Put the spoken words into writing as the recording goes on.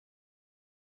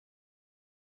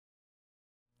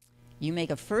You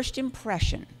make a first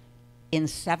impression in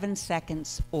 7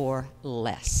 seconds or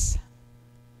less.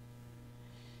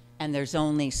 And there's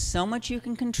only so much you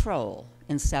can control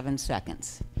in 7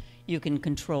 seconds. You can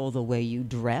control the way you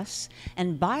dress.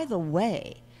 And by the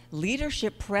way,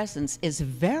 leadership presence is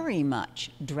very much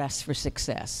dress for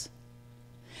success.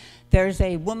 There's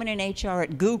a woman in HR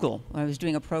at Google. I was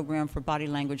doing a program for body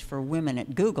language for women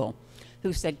at Google,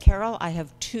 who said, Carol, I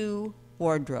have 2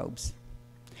 wardrobes.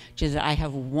 She said, I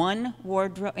have one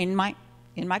wardrobe in my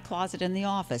closet in the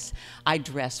office. I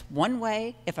dress one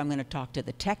way if I'm going to talk to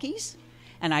the techies,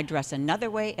 and I dress another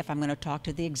way if I'm going to talk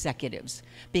to the executives,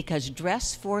 because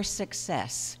dress for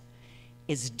success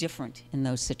is different in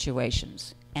those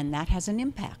situations, and that has an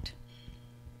impact.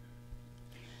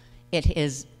 It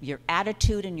is your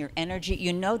attitude and your energy.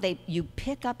 You know, you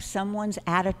pick up someone's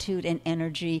attitude and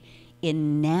energy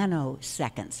in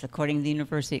nanoseconds, according to the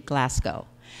University of Glasgow.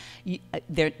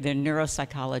 Their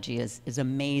neuropsychology is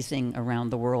amazing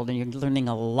around the world, and you're learning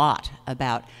a lot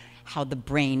about how the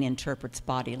brain interprets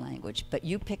body language, but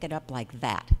you pick it up like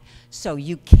that. So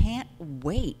you can't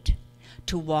wait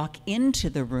to walk into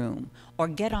the room or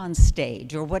get on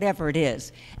stage or whatever it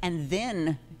is, and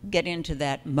then get into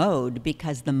that mode,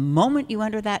 because the moment you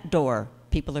enter that door,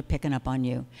 people are picking up on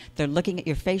you. They're looking at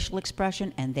your facial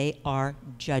expression, and they are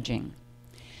judging.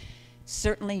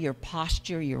 Certainly your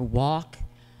posture, your walk,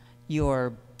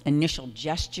 your initial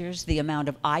gestures, the amount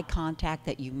of eye contact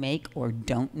that you make or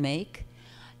don't make,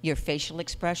 your facial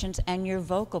expressions, and your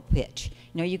vocal pitch.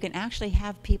 You know, you can actually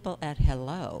have people at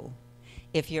hello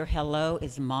if your hello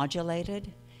is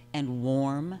modulated and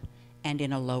warm and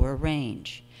in a lower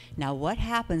range. Now, what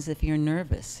happens if you're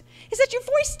nervous is that your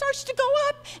voice starts to go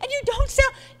up and you don't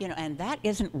sound, you know, and that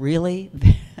isn't really,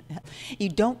 you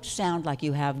don't sound like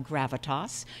you have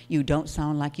gravitas. You don't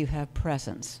sound like you have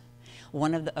presence.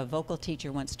 A vocal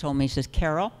teacher once told me, she says,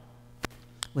 Carol,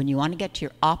 when you want to get to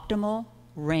your optimal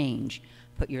range,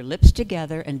 put your lips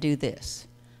together and do this.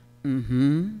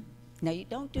 Mm-hmm. Now, you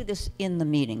don't do this in the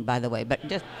meeting, by the way, but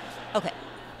just, okay.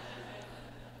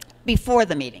 Before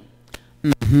the meeting.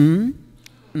 Mm-hmm,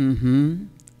 mm-hmm,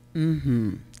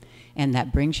 mm-hmm. And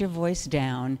that brings your voice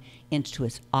down into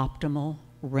its optimal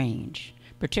range,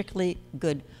 particularly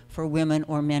good for women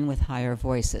or men with higher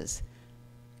voices.